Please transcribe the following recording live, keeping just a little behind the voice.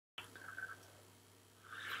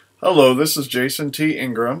Hello, this is Jason T.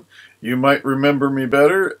 Ingram. You might remember me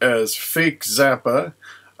better as Fake Zappa.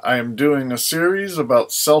 I am doing a series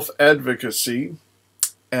about self-advocacy,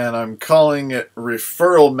 and I'm calling it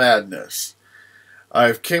Referral Madness.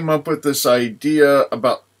 I've came up with this idea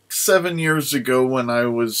about 7 years ago when I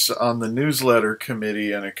was on the newsletter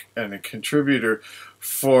committee and a contributor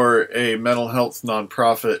for a mental health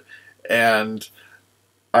nonprofit, and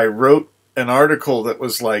I wrote an article that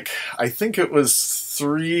was like, I think it was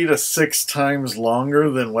 3 to 6 times longer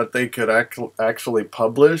than what they could actually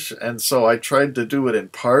publish. And so I tried to do it in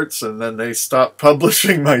parts, and then they stopped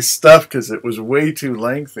publishing my stuff because it was way too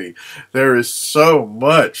lengthy. There is so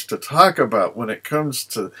much to talk about when it comes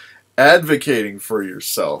to advocating for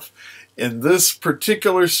yourself. In this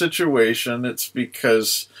particular situation, it's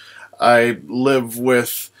because I live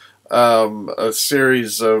with a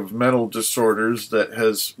series of mental disorders that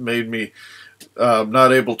has made me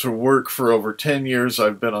not able to work for over 10 years.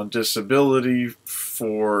 I've been on disability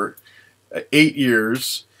for 8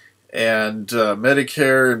 years, and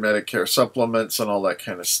Medicare and Medicare supplements and all that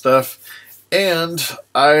kind of stuff. And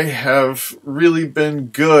I have really been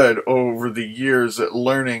good over the years at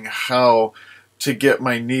learning how to get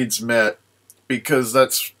my needs met, because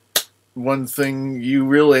that's one thing you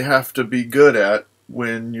really have to be good at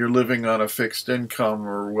when you're living on a fixed income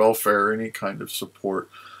or welfare or any kind of support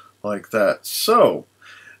like that. So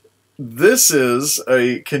this is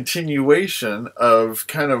a continuation of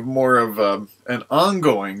kind of more of an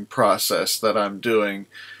ongoing process that I'm doing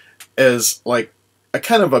as like a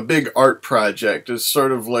kind of a big art project. It's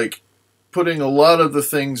sort of like putting a lot of the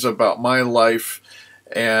things about my life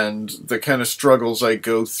and the kind of struggles I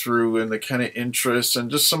go through and the kind of interests and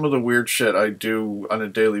just some of the weird shit I do on a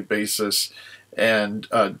daily basis, and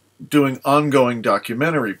doing ongoing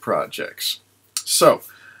documentary projects. So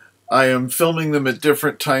I am filming them at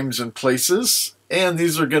different times and places, and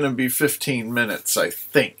these are going to be 15 minutes, I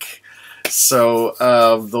think. So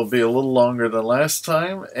they'll be a little longer than last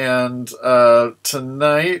time, and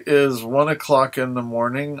tonight is 1 o'clock in the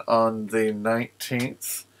morning on the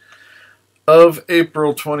 19th of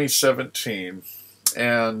April 2017,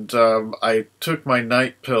 and I took my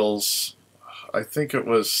night pills, I think it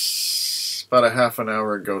was about a half an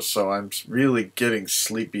hour ago, so I'm really getting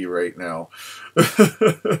sleepy right now.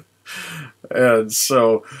 And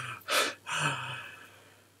so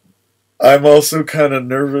I'm also kind of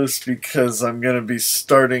nervous because I'm going to be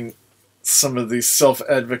starting some of these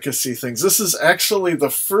self-advocacy things. This is actually the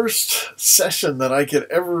first session that I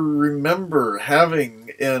could ever remember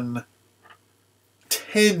having in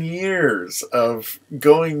 10 years of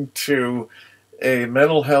going to a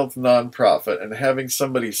mental health nonprofit and having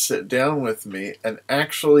somebody sit down with me and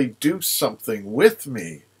actually do something with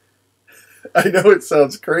me. I know it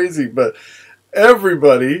sounds crazy, but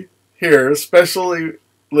everybody here, especially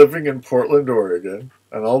living in Portland, Oregon,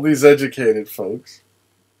 and all these educated folks,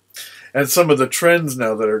 and some of the trends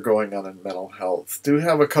now that are going on in mental health, do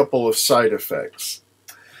have a couple of side effects.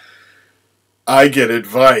 I get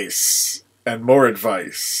advice and more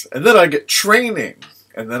advice, and then I get training,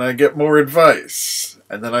 and then I get more advice,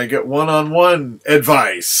 and then I get one-on-one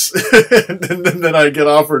advice, and then I get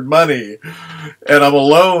offered money, and I'm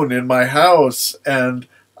alone in my house, and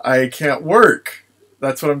I can't work.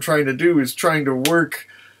 That's what I'm trying to do, is trying to work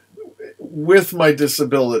with my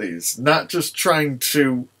disabilities, not just trying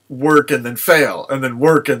to work and then fail, and then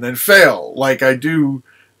work and then fail, like I do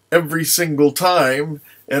every single time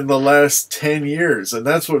in the last 10 years. And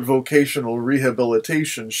that's what vocational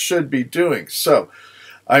rehabilitation should be doing. So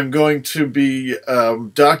I'm going to be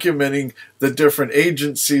documenting the different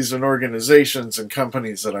agencies and organizations and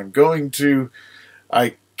companies that I'm going to.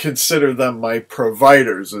 I consider them my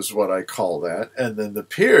providers, is what I call that. And then the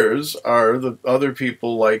peers are the other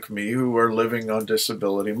people like me who are living on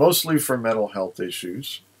disability, mostly for mental health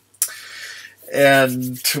issues.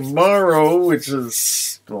 And tomorrow, which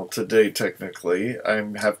is, well, today technically, I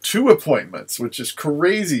have 2 appointments, which is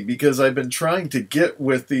crazy because I've been trying to get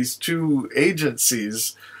with these 2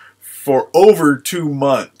 agencies for over 2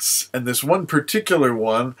 months. And this one particular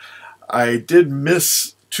one, I did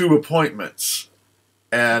miss 2 appointments.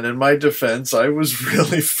 And in my defense, I was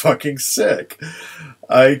really fucking sick.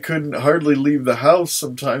 I couldn't hardly leave the house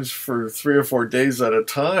sometimes for 3 or 4 days at a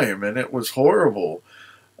time, and it was horrible.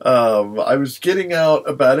 I was getting out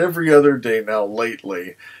about every other day now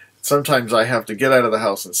lately. Sometimes I have to get out of the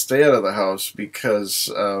house and stay out of the house because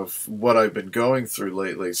of what I've been going through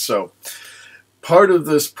lately. So part of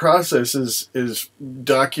this process is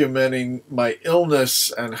documenting my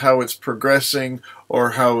illness and how it's progressing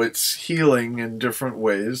or how it's healing in different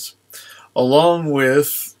ways, along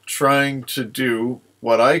with trying to do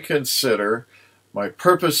what I consider my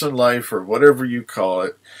purpose in life, or whatever you call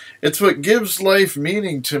it. It's what gives life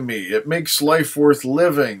meaning to me. It makes life worth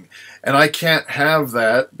living. And I can't have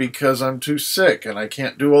that because I'm too sick and I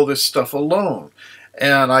can't do all this stuff alone.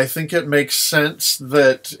 And I think it makes sense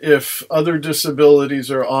that if other disabilities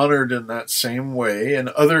are honored in that same way in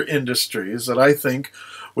other industries, that I think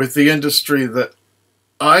with the industry that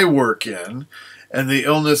I work in and the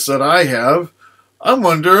illness that I have, I'm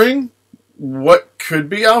wondering what could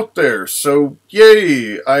be out there. So,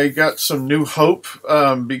 yay, I got some new hope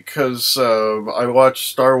because I watched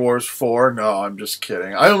Star Wars 4. No, I'm just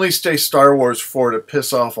kidding. I only say Star Wars 4 to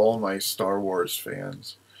piss off all my Star Wars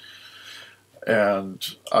fans.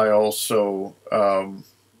 And I also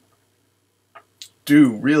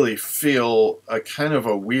do really feel a kind of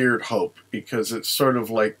a weird hope, because it's sort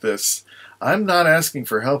of like this, I'm not asking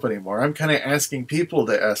for help anymore. I'm kind of asking people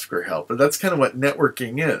to ask for help. But that's kind of what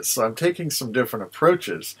networking is. So I'm taking some different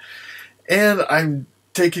approaches. And I'm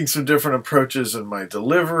taking some different approaches in my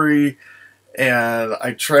delivery. And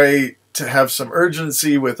I try to have some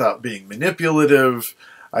urgency without being manipulative.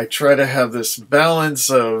 I try to have this balance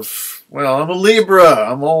of, well, I'm a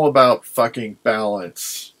Libra. I'm all about fucking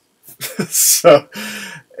balance. So,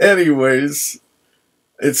 anyways,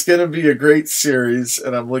 it's going to be a great series,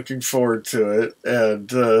 and I'm looking forward to it.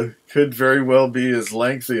 And could very well be as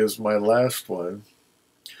lengthy as my last one.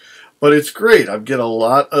 But it's great. I get a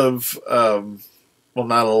lot of, well,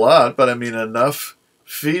 not a lot, but I mean enough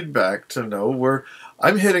feedback to know where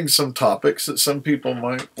I'm hitting some topics that some people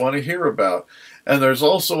might want to hear about. And there's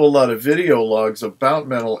also a lot of video logs about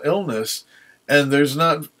mental illness, and there's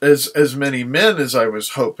not as many men as I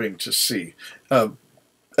was hoping to see, at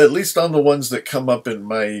least on the ones that come up in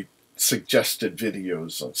my suggested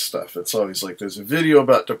videos and stuff. It's always like there's a video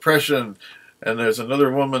about depression, and there's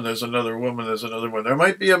another woman, there's another woman, there's another one. There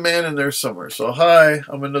might be a man in there somewhere. So hi,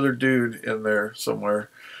 I'm another dude in there somewhere.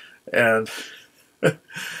 And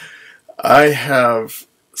I have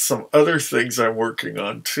some other things I'm working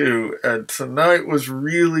on too, and tonight was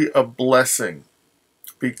really a blessing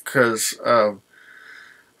because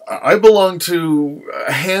I belong to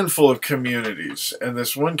a handful of communities, and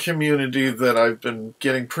this one community that I've been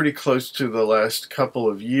getting pretty close to the last couple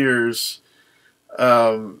of years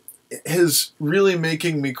is really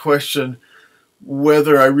making me question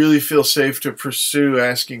whether I really feel safe to pursue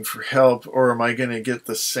asking for help, or am I going to get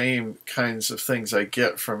the same kinds of things I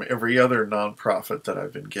get from every other nonprofit that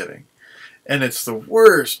I've been getting. And it's the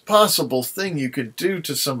worst possible thing you could do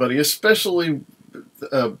to somebody, especially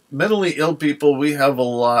mentally ill people. We have a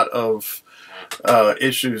lot of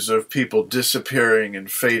issues of people disappearing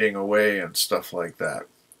and fading away and stuff like that.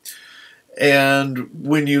 And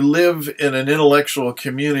when you live in an intellectual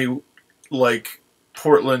community like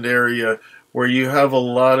Portland area, where you have a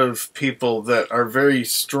lot of people that are very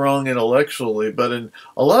strong intellectually, but in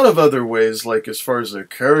a lot of other ways, like as far as their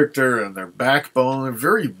character and their backbone, they're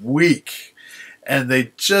very weak. And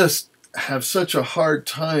they just have such a hard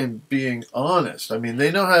time being honest. I mean,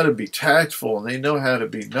 they know how to be tactful and they know how to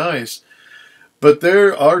be nice, but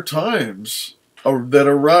there are times that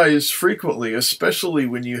arise frequently, especially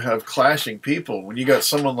when you have clashing people. When you got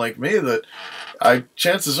someone like me that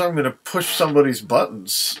chances are I'm going to push somebody's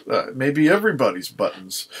buttons, maybe everybody's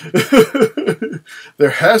buttons. There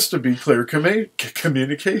has to be clear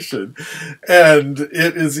communication, and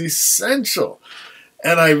it is essential.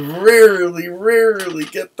 And I rarely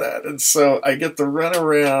get that. And so I get the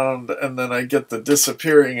runaround, and then I get the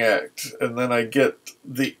disappearing act, and then I get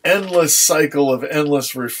the endless cycle of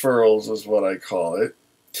endless referrals is what I call it.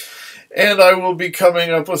 And I will be coming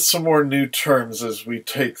up with some more new terms as we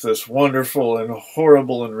take this wonderful and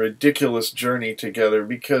horrible and ridiculous journey together,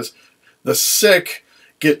 because the sick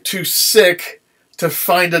get too sick to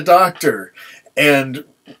find a doctor. And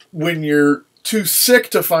when you're too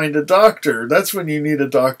sick to find a doctor, that's when you need a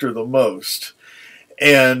doctor the most.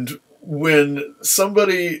 And when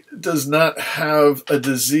somebody does not have a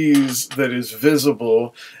disease that is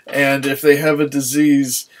visible, and if they have a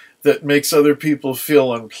disease that makes other people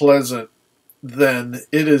feel unpleasant, then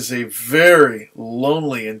it is a very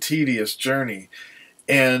lonely and tedious journey.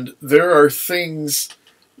 And there are things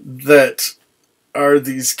that are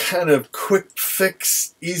these kind of quick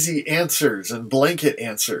fix, easy answers and blanket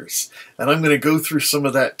answers. And I'm going to go through some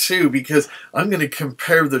of that too, because I'm going to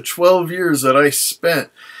compare the 12 years that I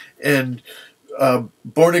spent in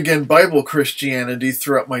born-again Bible Christianity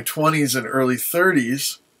throughout my 20s and early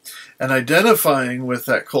 30s, and identifying with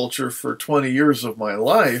that culture for 20 years of my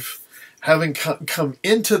life, having come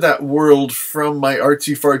into that world from my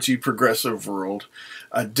artsy-fartsy progressive world,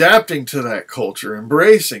 adapting to that culture,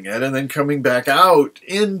 embracing it, and then coming back out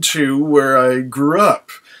into where I grew up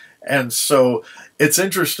And so it's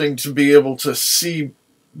interesting to be able to see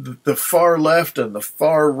the far left and the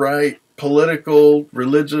far right, political,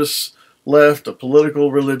 religious left, a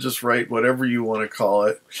political, religious right, whatever you want to call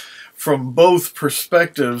it, from both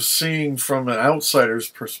perspectives, seeing from an outsider's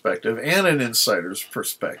perspective and an insider's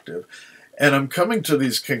perspective. And I'm coming to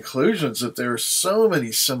these conclusions that there are so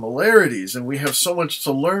many similarities and we have so much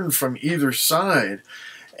to learn from either side.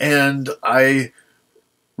 And I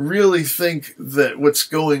really think that what's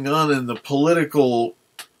going on in the political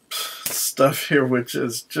stuff here, which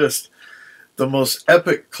is just the most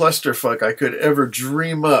epic clusterfuck I could ever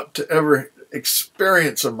dream up to ever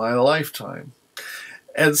experience in my lifetime.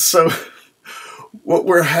 And so what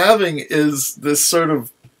we're having is this sort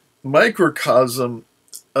of microcosm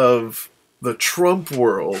of the Trump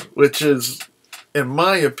world, which is, in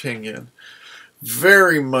my opinion,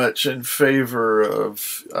 very much in favor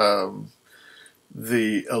of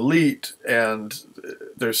the elite, and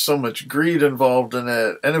there's so much greed involved in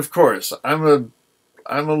it. And of course, I'm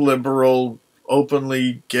a liberal,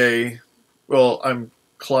 openly gay. Well, I'm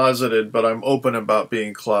closeted, but I'm open about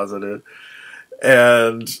being closeted.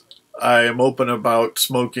 And I am open about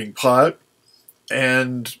smoking pot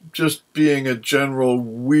and just being a general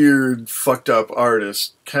weird, fucked up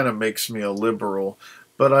artist kind of makes me a liberal.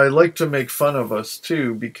 But I like to make fun of us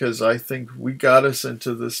too, because I think we got us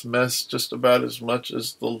into this mess just about as much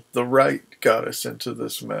as the right got us into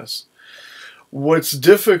this mess. What's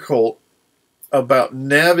difficult about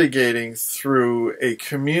navigating through a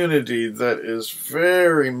community that is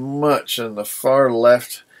very much in the far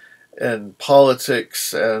left and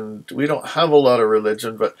politics, and we don't have a lot of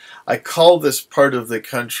religion, but I call this part of the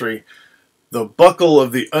country the buckle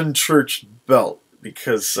of the unchurched belt,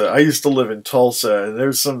 because I used to live in Tulsa, and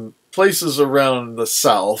there's some places around the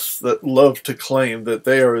South that love to claim that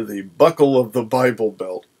they are the buckle of the Bible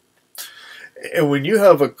Belt. And when you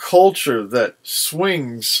have a culture that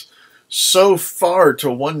swings so far to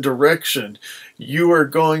one direction, you are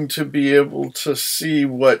going to be able to see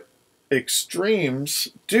what extremes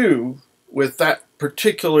do with that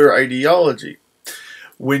particular ideology.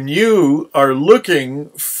 When you are looking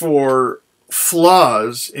for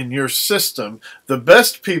flaws in your system, the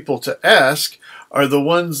best people to ask are the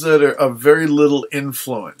ones that are of very little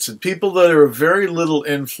influence. And people that are of very little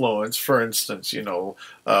influence, for instance,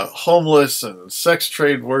 homeless and sex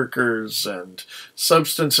trade workers and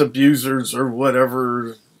substance abusers or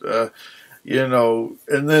whatever, and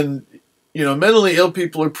then, mentally ill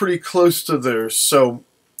people are pretty close to theirs. So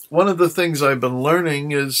one of the things I've been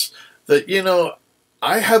learning is that,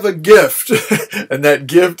 I have a gift, and that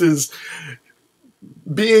gift is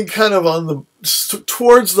being kind of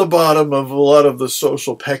towards the bottom of a lot of the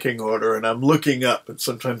social pecking order, and I'm looking up, and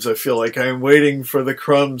sometimes I feel like I'm waiting for the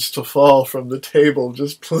crumbs to fall from the table.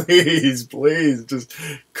 Just please, just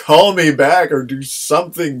call me back or do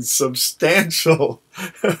something substantial.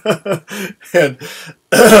 And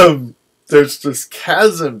there's this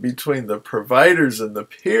chasm between the providers and the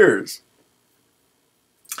peers,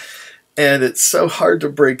 and it's so hard to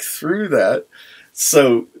break through that.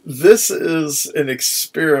 So this is an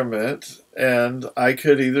experiment, and I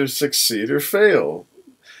could either succeed or fail.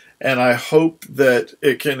 And I hope that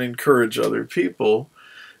it can encourage other people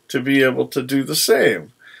to be able to do the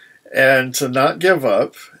same, and to not give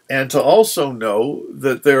up, and to also know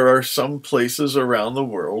that there are some places around the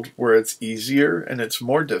world where it's easier and it's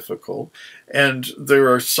more difficult, and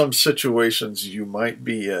there are some situations you might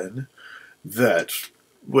be in that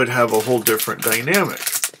would have a whole different dynamic.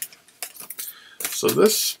 So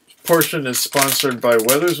this portion is sponsored by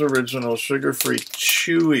Weather's Original Sugar-Free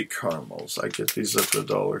Chewy Caramels. I get these at the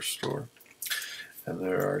dollar store. And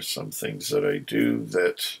there are some things that I do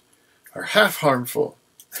that are half harmful.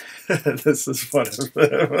 This is one of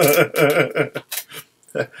them.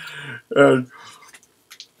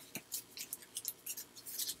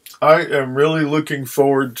 I am really looking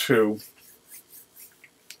forward to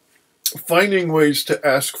finding ways to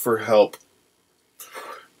ask for help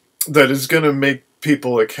that is going to make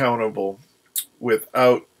people accountable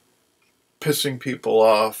without pissing people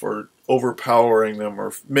off or overpowering them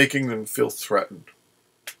or making them feel threatened.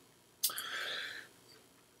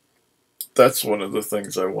 That's one of the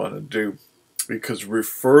things I want to do, because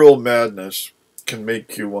referral madness can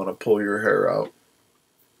make you want to pull your hair out.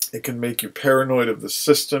 It can make you paranoid of the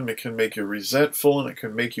system, it can make you resentful, and it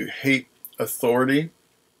can make you hate authority.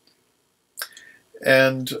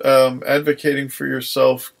 And advocating for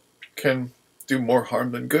yourself can do more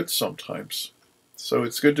harm than good sometimes. So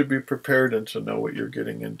it's good to be prepared and to know what you're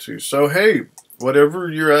getting into. So hey, whatever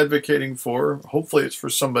you're advocating for, hopefully it's for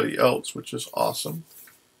somebody else, which is awesome.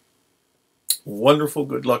 Wonderful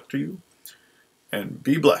good luck to you. and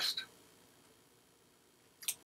be blessed.